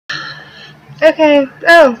Okay.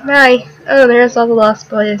 Oh, hi. Oh, there's all the Lost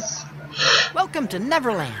Boys. Welcome to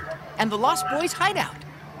Neverland and the Lost Boys hideout.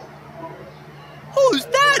 Who's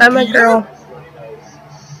that, I'm a Peter? girl.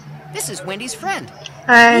 This is Wendy's friend.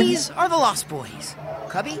 Hi. These are the Lost Boys.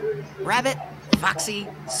 Cubby, Rabbit, Foxy,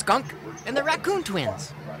 Skunk, and the Raccoon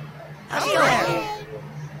Twins. Howdy there.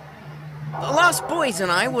 The Lost Boys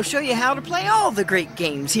and I will show you how to play all the great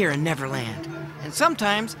games here in Neverland. And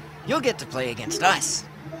sometimes you'll get to play against us.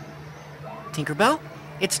 Tinkerbell,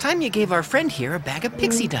 it's time you gave our friend here a bag of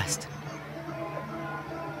pixie dust.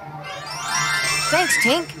 Thanks,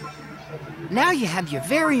 Tink. Now you have your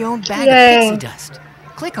very own bag of pixie dust.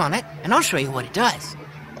 Click on it, and I'll show you what it does.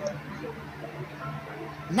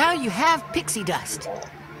 Now you have pixie dust.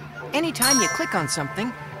 Anytime you click on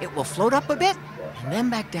something, it will float up a bit and then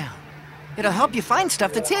back down. It'll help you find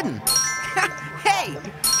stuff that's hidden. Hey,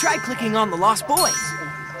 try clicking on the Lost Boys.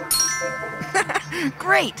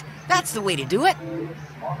 Great, that's the way to do it.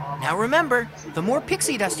 Now remember, the more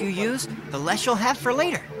pixie dust you use, the less you'll have for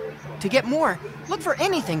later. To get more, look for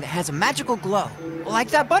anything that has a magical glow, like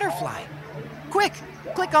that butterfly. Quick,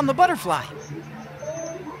 click on the butterfly.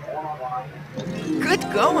 Good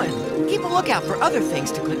going. Keep a lookout for other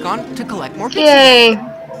things to click on to collect more pixie Yay. dust.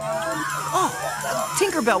 Oh,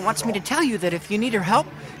 Tinkerbell wants me to tell you that if you need her help,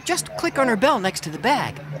 just click on her bell next to the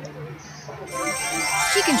bag.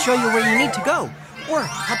 She can show you where you need to go, or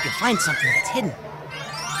help you find something that's hidden.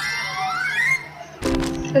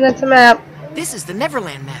 And that's a map. This is the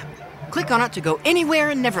Neverland map. Click on it to go anywhere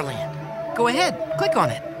in Neverland. Go ahead, click on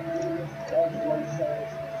it.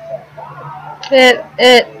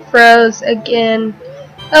 It froze again.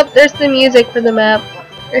 Oh, there's the music for the map.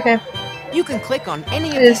 Okay. You can click on any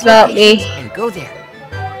of It's these not locations me. and go there.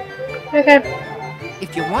 Okay.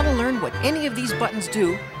 If you want to learn what any of these buttons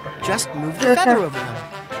do, just move the feather over them.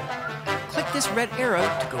 Click this red arrow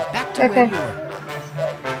to go back to where you were.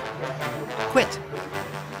 Quit.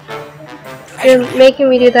 You're making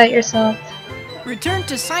me do that yourself. Return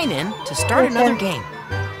to sign in to start another game.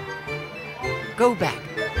 Go back.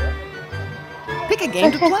 Pick a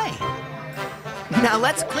game to play. Now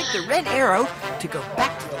let's click the red arrow to go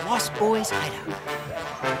back to the Lost Boys hideout.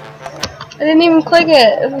 I didn't even click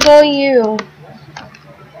it. It was all you.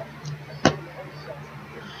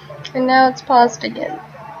 And now it's paused again.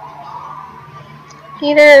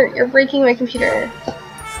 Peter, you're breaking my computer.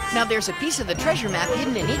 Now there's a piece of the treasure map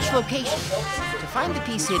hidden in each location. To find the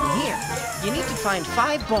piece hidden here, you need to find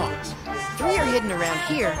 5 balls. 3 are hidden around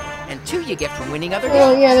here, and 2 you get from winning other games.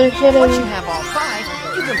 Oh yeah, they're hidden. Once you have all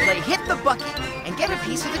 5, you can play Hit the Bucket and get a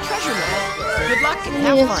piece of the treasure map. Good luck and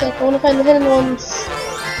have fun. I want to find the hidden ones.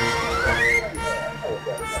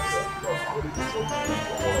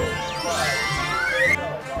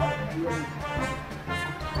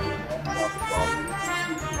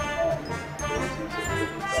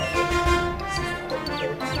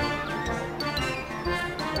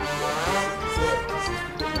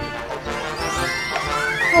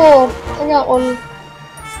 Oh, I got one.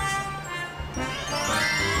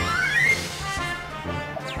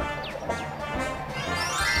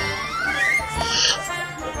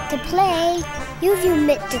 To play, use your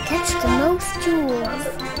mitt to catch the most jewels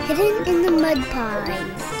hidden in the mud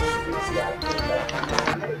pies.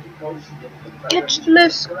 Catch the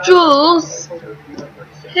most jewels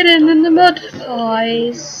hidden in the mud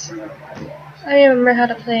pies. I remember how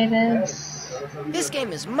to play this. This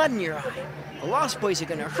game is mud in your eye. The Lost Boys are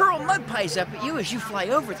going to hurl mud pies up at you as you fly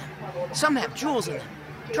over them. Some have jewels in them.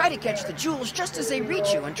 Try to catch the jewels just as they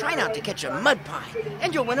reach you and try not to catch a mud pie,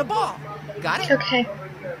 and you'll win a ball. Got it? Okay.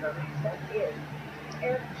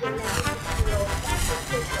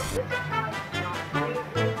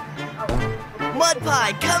 Mud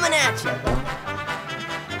pie coming at you.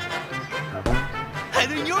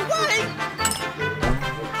 Heading your way.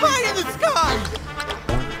 High in the sky.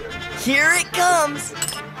 Here it comes.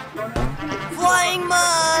 Flying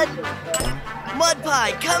mud. Mud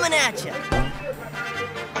pie coming at you.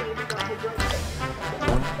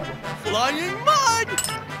 Flying mud.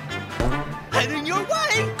 Heading your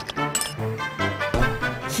way.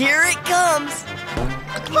 Here it comes.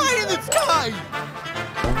 High in the sky.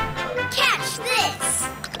 Catch this!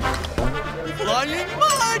 Flying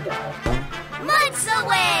mud. Mud's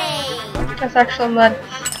away! That's actual mud.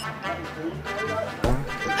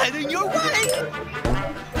 Heading your way.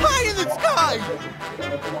 High in the sky.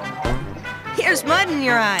 Here's mud in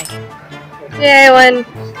your eye. Yay, I won.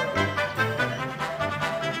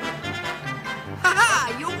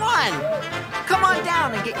 Ha-ha! You won! Come on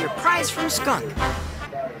down and get your prize from Skunk.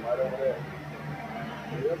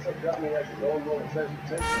 Good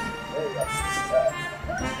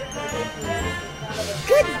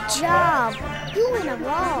job! You win a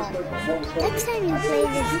roll. Next time you play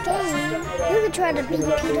this game, you can try to beat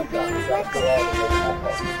Peter Pan's record.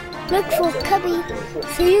 Look for Cubby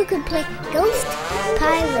so you can play Ghost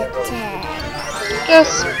Pirate Tag.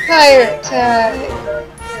 Ghost Pirate Tag.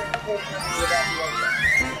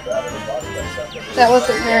 That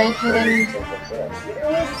wasn't very hidden.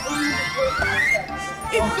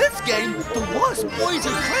 In this game, the Lost Boys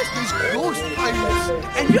are dressed as ghost pirates,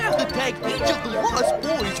 and you have to tag each of the Lost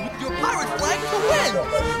Boys with your pirate flag to win!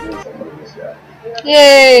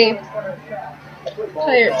 Yay!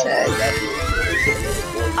 Pirate Tag.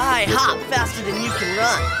 I hop faster than you can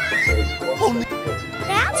run. Only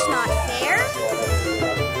That's not fair.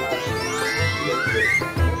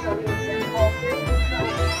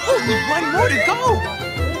 one more to go!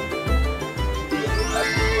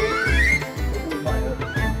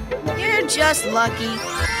 You're just lucky.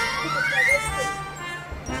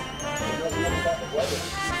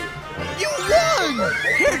 You won!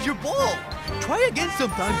 Here's your ball. Try again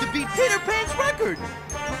sometime to beat Peter Pan's record.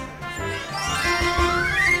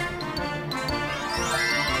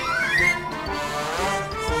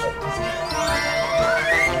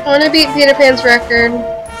 I want to beat Peter Pan's record.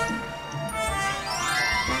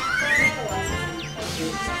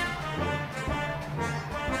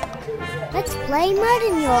 Let's play Mud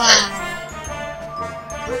in Your Eye.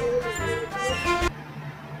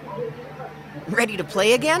 Ready to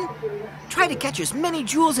play again? Try to catch as many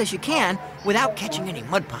jewels as you can without catching any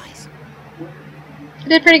mud pies. I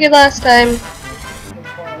did pretty good last time.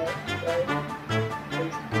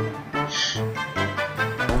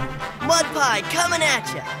 Mud pie coming at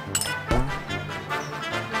ya.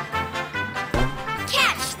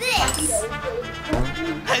 Catch this!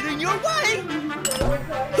 Heading your way!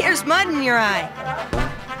 Here's mud in your eye.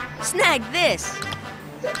 Snag this.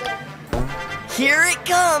 Here it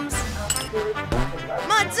comes.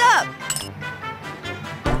 Mud's up.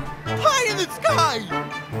 High in the sky!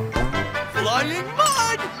 Flying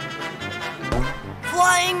mud!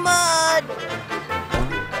 Flying mud.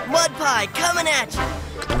 Mud pie coming at you.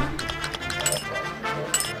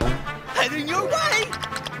 Heading your way!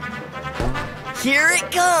 Here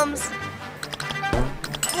it comes.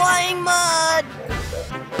 Flying mud.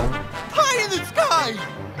 High in the sky!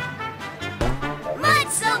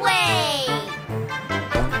 Mud's away!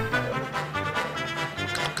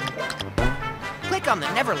 Click on the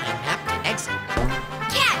Neverland map to exit.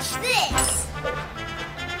 Catch this!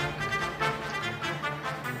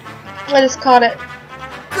 I just caught it.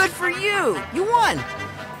 Good for you! You won!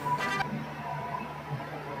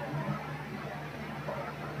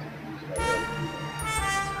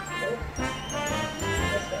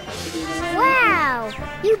 Wow!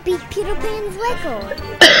 You beat Peter Pan's record.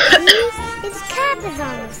 See? His cap is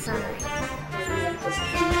on the side.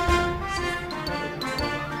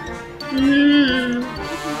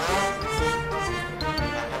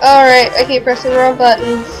 Alright, I keep pressing the wrong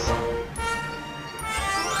buttons.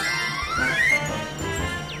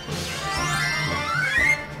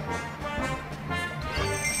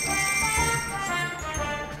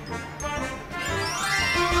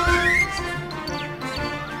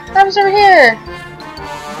 Comes over here!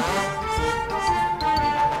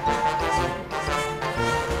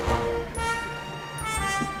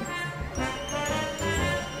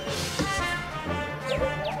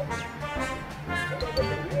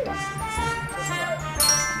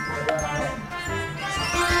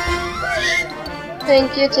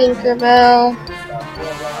 Thank you, Tinkerbell.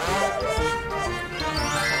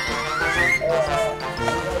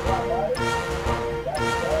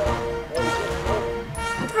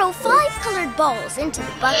 Throw 5 colored balls into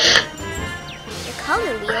the bucket. The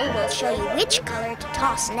color wheel will show you which color to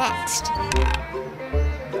toss next.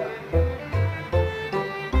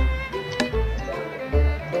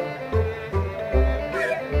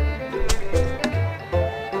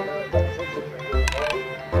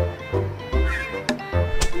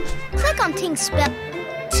 Click on Tinkerbell.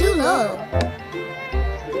 Too low.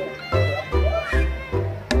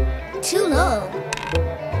 Too low.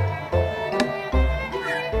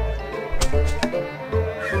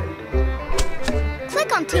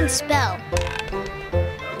 Click on Tinkerbell.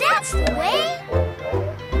 That's the way.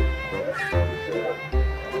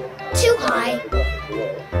 Too high.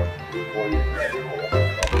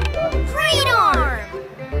 Right arm.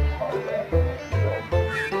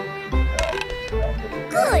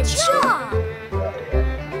 Good job.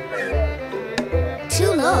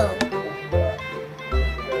 Too low.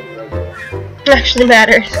 Actually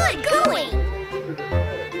matters. Good going.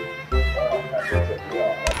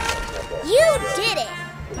 You did it.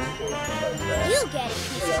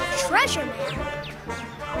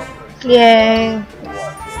 Yay.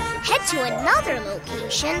 Head to another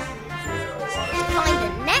location to find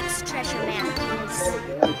the next treasure map piece.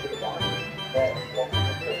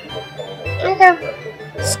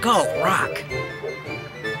 Okay. Skull Rock.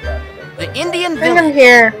 The Indian Bring village. him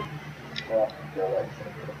here.